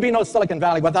 There would be no Silicon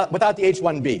Valley without the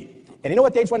H-1B. And you know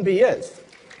what the H-1B is?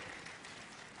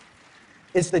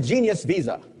 It's the genius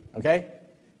visa, okay?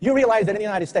 You realize that in the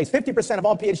United States, 50% of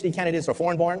all PhD candidates are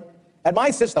foreign-born? At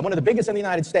my system, one of the biggest in the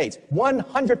United States,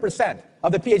 100%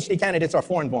 of the PhD candidates are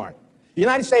foreign-born. The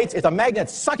United States is a magnet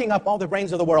sucking up all the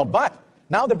brains of the world, but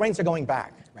now the brains are going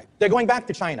back. Right. They're going back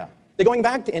to China. They're going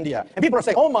back to India. And people are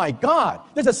saying, oh my God,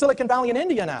 there's a Silicon Valley in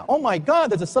India now. Oh my God,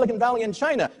 there's a Silicon Valley in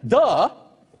China. Duh.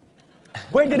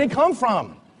 Where did it come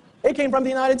from? It came from the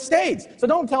United States. So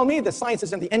don't tell me that science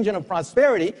isn't the engine of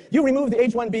prosperity. You remove the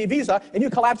H-1B visa and you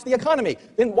collapse the economy.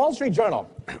 Then Wall Street Journal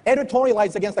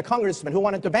editorialized against a congressman who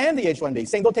wanted to ban the H-1B,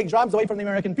 saying they'll take jobs away from the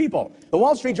American people. The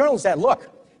Wall Street Journal said, look,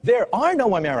 there are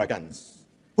no Americans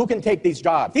who can take these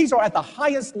jobs. These are at the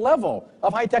highest level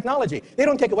of high technology. They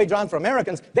don't take away jobs from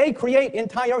Americans. They create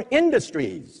entire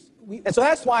industries. And so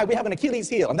that's why we have an Achilles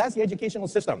heel, and that's the educational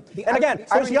system. And again,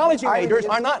 sociology majors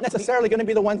are not necessarily going to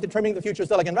be the ones determining the future of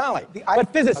Silicon Valley,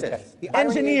 but physicists,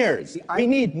 engineers, we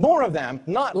need more of them,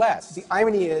 not less. The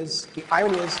irony is,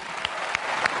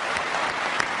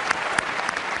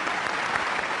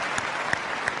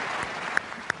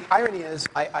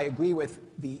 I agree with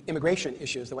the immigration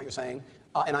issues, what you're saying.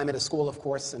 And I'm at a school, of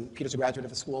course, and Peter's a graduate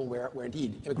of a school where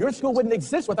indeed your school wouldn't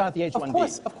exist without the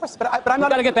H-1B. Of course. But I'm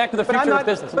not. Got to get back to the future of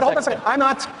business. But hold on a second. I'm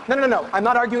not. No. I'm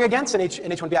not arguing against an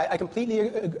H-1B. I completely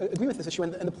agree with this issue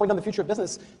and the point on the future of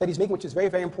business that he's making, which is very,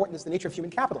 very important, is the nature of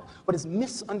human capital. What is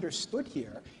misunderstood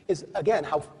here is, again,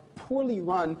 how poorly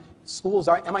run schools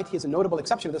are. MIT is a notable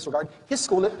exception in this regard. His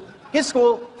school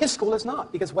is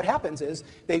not, because what happens is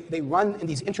they run in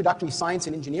these introductory science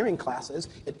and engineering classes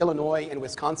at Illinois and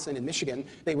Wisconsin and Michigan.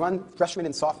 They run freshman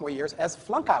and sophomore years as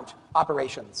flunk-out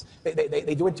operations.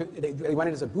 They run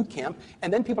it as a boot camp,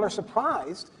 and then people are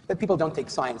surprised that people don't take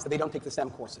science, that they don't take the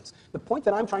STEM courses. The point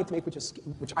that I'm trying to make,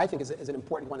 which I think is an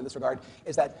important one in this regard,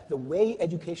 is that the way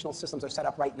educational systems are set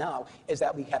up right now is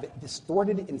that we have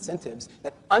distorted incentives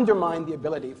that undermine the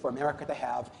ability for America to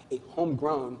have a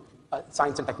homegrown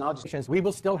science and technology. We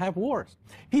will still have wars.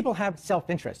 People have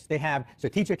self-interest. They have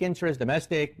strategic interest,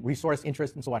 domestic, resource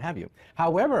interest, and so what have you.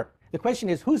 However, the question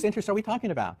is, whose interests are we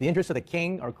talking about? The interests of the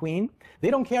king or queen? They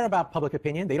don't care about public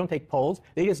opinion. They don't take polls.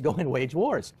 They just go and wage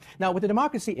wars. Now, with the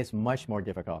democracy, it's much more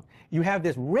difficult. You have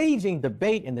this raging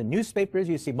debate in the newspapers.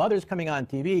 You see mothers coming on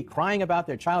TV crying about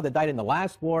their child that died in the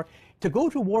last war. To go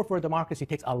to war for a democracy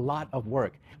takes a lot of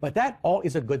work. But that all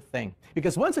is a good thing.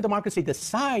 Because once a democracy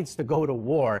decides to go to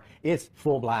war, it's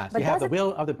full blast. You have the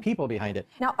will of the people behind it.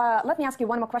 Now, let me ask you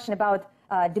one more question about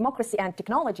democracy and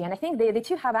technology. And I think the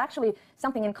two have actually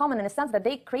something in common in a sense that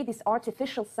they create this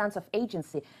artificial sense of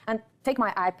agency. And take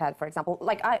my iPad, for example.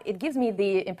 It gives me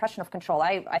the impression of control.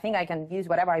 I think I can use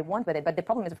whatever I want with it. But the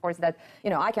problem is, of course, that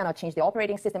I cannot change the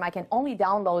operating system. I can only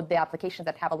download the applications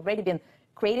that have already been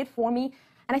created for me.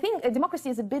 And I think democracy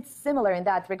is a bit similar in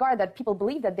that regard, that people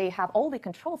believe that they have all the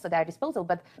controls at their disposal,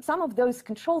 but some of those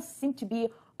controls seem to be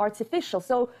artificial.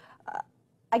 So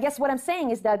I guess what I'm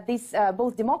saying is that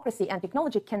both democracy and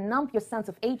technology can numb your sense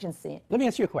of agency. Let me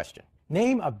ask you a question.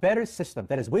 Name a better system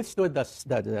that has withstood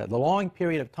the long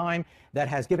period of time, that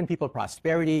has given people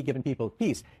prosperity, given people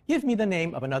peace. Give me the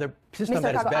name of another system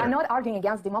that is better. I'm not arguing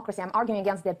against democracy. I'm arguing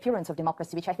against the appearance of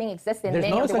democracy, which I think exists in many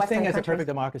of the Western countries. There's no such thing as a perfect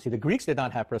democracy. The Greeks did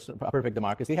not have a perfect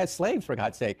democracy. They had slaves, for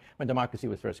God's sake, when democracy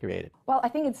was first created. Well, I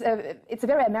think it's a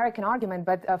very American argument,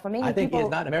 but for many people... I think it is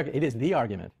not American. It is the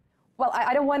argument. Well,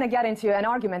 I don't want to get into an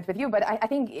argument with you, but I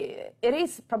think it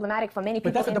is problematic for many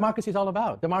people. But that's what democracy is all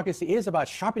about. Democracy is about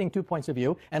sharpening two points of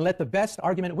view and let the best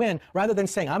argument win, rather than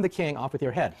saying, I'm the king, off with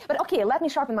your head. But okay, let me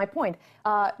sharpen my point.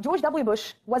 George W.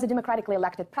 Bush was a democratically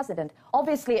elected president.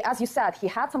 Obviously, as you said, he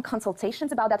had some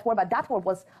consultations about that war, but that war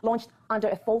was launched under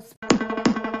a false...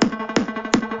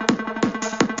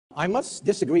 I must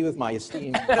disagree with my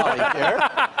esteemed colleague here.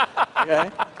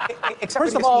 Okay?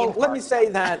 First of all, let me say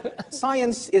that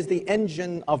science is the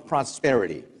engine of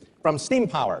prosperity. From steam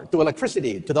power to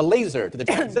electricity to the laser to the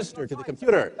transistor to the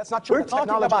computer. That's not true. We're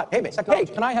talking about, hey,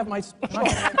 can I have my...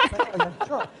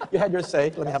 Sure. You had your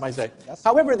say. Let me have my say. Yes.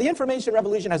 However, the information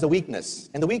revolution has a weakness,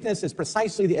 and the weakness is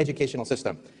precisely the educational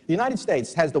system. The United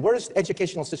States has the worst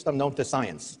educational system known to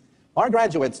science. Our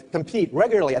graduates compete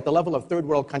regularly at the level of third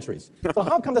world countries. So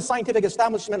how come the scientific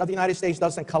establishment of the United States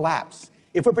doesn't collapse?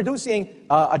 If we're producing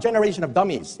a generation of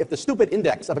dummies, if the stupid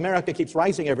index of America keeps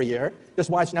rising every year, just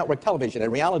watch network television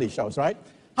and reality shows, right?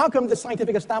 How come the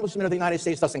scientific establishment of the United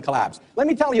States doesn't collapse? Let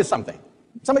me tell you something.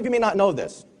 Some of you may not know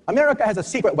this. America has a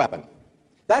secret weapon.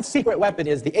 That secret weapon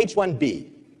is the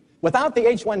H-1B. Without the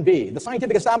H-1B, the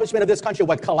scientific establishment of this country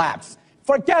would collapse.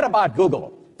 Forget about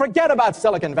Google. Forget about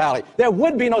Silicon Valley. There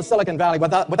would be no Silicon Valley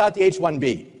without the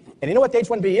H-1B. And you know what the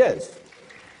H-1B is?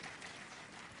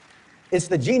 It's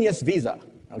the genius visa,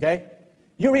 okay?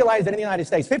 You realize that in the United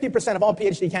States, 50% of all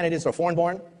PhD candidates are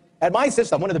foreign-born? At my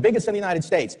system, one of the biggest in the United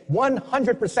States,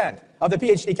 100% of the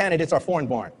PhD candidates are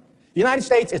foreign-born. The United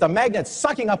States is a magnet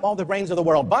sucking up all the brains of the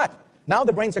world, but now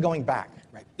the brains are going back.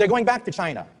 Right? They're going back to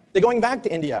China. They're going back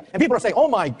to India. And people are saying, oh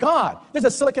my God, there's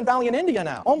a Silicon Valley in India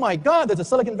now. Oh my God, there's a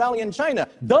Silicon Valley in China.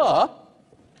 Duh.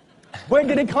 Where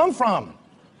did it come from?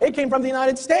 It came from the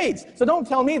United States. So don't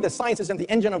tell me that science isn't the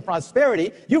engine of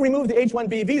prosperity. You remove the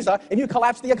H-1B visa and you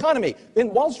collapse the economy.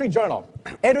 In Wall Street Journal,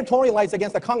 editorialized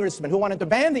against a congressman who wanted to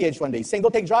ban the H-1B, saying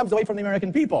they'll take jobs away from the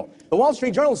American people. The Wall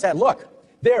Street Journal said, look,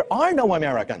 there are no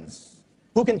Americans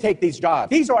who can take these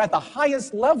jobs. These are at the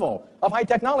highest level of high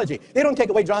technology. They don't take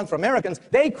away jobs from Americans.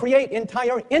 They create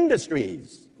entire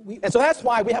industries. And so that's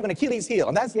why we have an Achilles heel,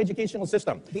 and that's the educational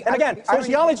system. And again,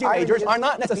 sociology majors are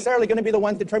not necessarily going to be the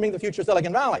ones determining the future of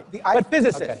Silicon Valley, but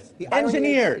physicists,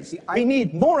 engineers, we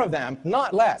need more of them,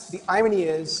 not less. The irony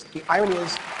is,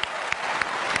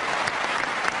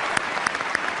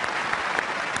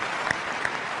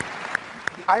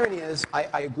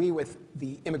 I agree with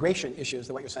the immigration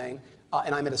issues, what you're saying.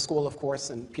 And I'm at a school, of course,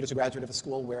 and Peter's a graduate of a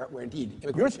school where indeed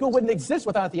immigration. Your school wouldn't exist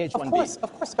without the H-1B.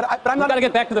 Of course. But I'm not. Got to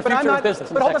get back to the future of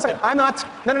business. But hold on a second. I'm not.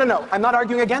 No. I'm not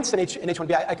arguing against an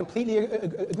H-1B. I completely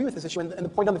agree with this issue, and the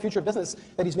point on the future of business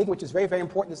that he's making, which is very, very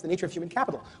important, is the nature of human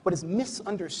capital. What is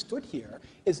misunderstood here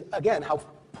is, again, how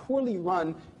poorly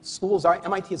run schools are.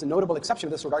 MIT is a notable exception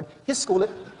in this regard. His school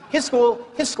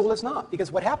is not, because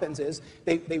what happens is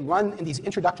they run in these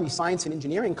introductory science and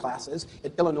engineering classes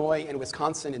at Illinois and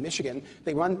Wisconsin and Michigan.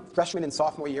 They run freshman and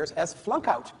sophomore years as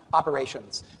flunk-out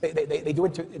operations. They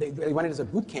run it as a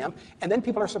boot camp, and then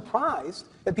people are surprised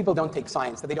that people don't take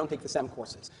science, that they don't take the STEM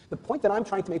courses. The point that I'm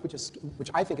trying to make,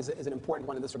 which I think is an important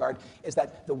one in this regard, is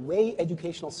that the way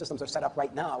educational systems are set up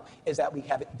right now is that we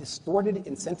have distorted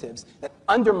incentives that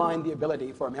undermine the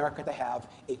ability for America to have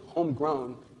a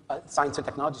homegrown science and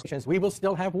technology. We will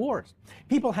still have wars.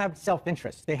 People have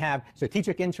self-interest. They have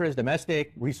strategic interest,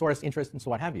 domestic, resource interest, and so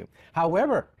what have you.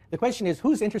 However, the question is,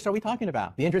 whose interests are we talking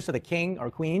about? The interests of the king or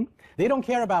queen? They don't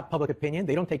care about public opinion.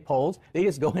 They don't take polls. They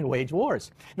just go and wage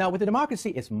wars. Now, with the democracy,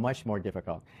 it's much more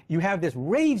difficult. You have this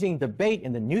raging debate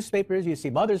in the newspapers. You see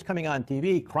mothers coming on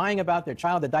TV crying about their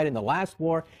child that died in the last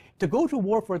war. To go to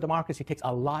war for a democracy takes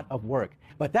a lot of work.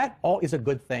 But that all is a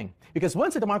good thing. Because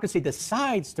once a democracy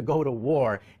decides to go to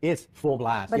war, it's full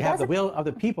blast. But you have the will of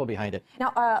the people behind it.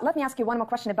 Now, let me ask you one more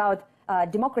question about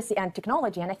democracy and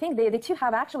technology. And I think the two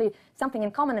have actually something in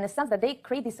common in a sense that they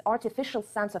create this artificial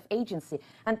sense of agency.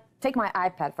 And take my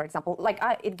iPad, for example.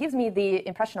 It gives me the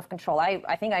impression of control.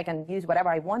 I think I can use whatever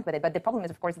I want with it. But the problem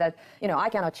is, of course, that I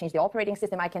cannot change the operating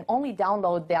system. I can only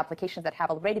download the applications that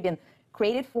have already been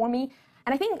created for me.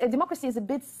 And I think democracy is a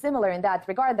bit similar in that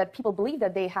regard, that people believe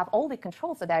that they have all the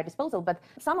controls at their disposal, but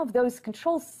some of those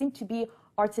controls seem to be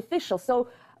artificial. So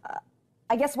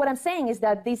I guess what I'm saying is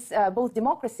that both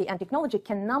democracy and technology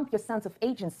can numb your sense of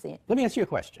agency. Let me ask you a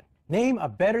question. Name a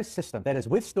better system that has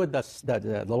withstood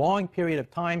the long period of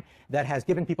time, that has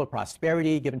given people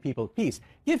prosperity, given people peace.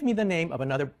 Give me the name of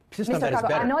another system that is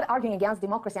better. I'm not arguing against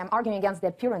democracy. I'm arguing against the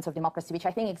appearance of democracy, which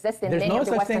I think exists in many of the Western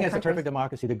countries. There's no such thing as a perfect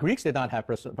democracy. The Greeks did not have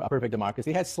a perfect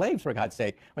democracy. They had slaves, for God's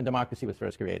sake, when democracy was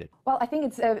first created. Well, I think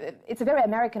it's a very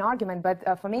American argument, but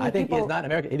for many people... I think it's not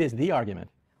American. It is the argument.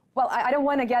 Well, I don't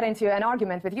want to get into an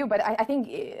argument with you, but I think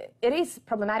it is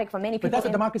problematic for many people. But that's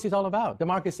what democracy is all about.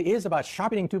 Democracy is about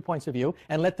sharpening two points of view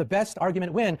and let the best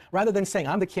argument win, rather than saying,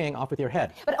 I'm the king, off with your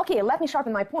head. But okay, let me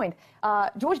sharpen my point.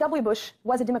 George W. Bush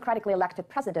was a democratically elected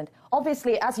president.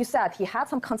 Obviously, as you said, he had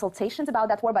some consultations about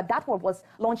that war, but that war was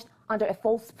launched under a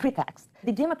false pretext.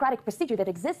 The democratic procedure that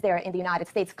exists there in the United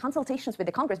States, consultations with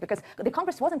the Congress, because the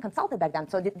Congress wasn't consulted back then,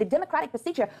 so the democratic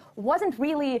procedure wasn't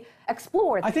really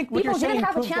explored. I think what people didn't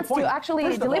have a chance to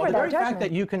actually deliver their judgment. The very fact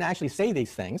that you can actually say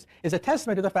these things is a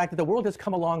testament to the fact that the world has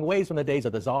come a long ways from the days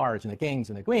of the czars and the kings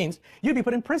and the queens. You'd be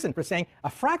put in prison for saying a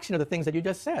fraction of the things that you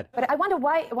just said. But I wonder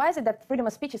why is it that freedom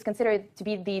of speech is considered to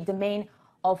be the domain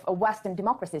of Western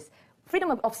democracies?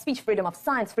 Freedom of speech, freedom of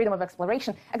science, freedom of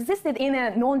exploration existed in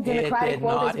a non-democratic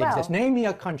world as well. It did not exist. Name me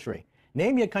a country.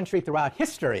 Name me a country throughout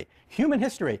history, human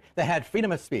history, that had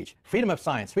freedom of speech, freedom of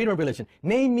science, freedom of religion.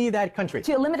 Name me that country.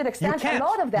 To a limited extent, a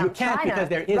lot of them. You can't, China, because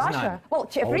there is Russia. none.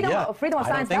 Well, freedom of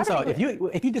science. I don't think so.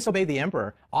 If you disobey the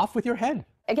emperor, off with your head.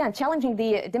 again, challenging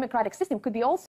the democratic system could be also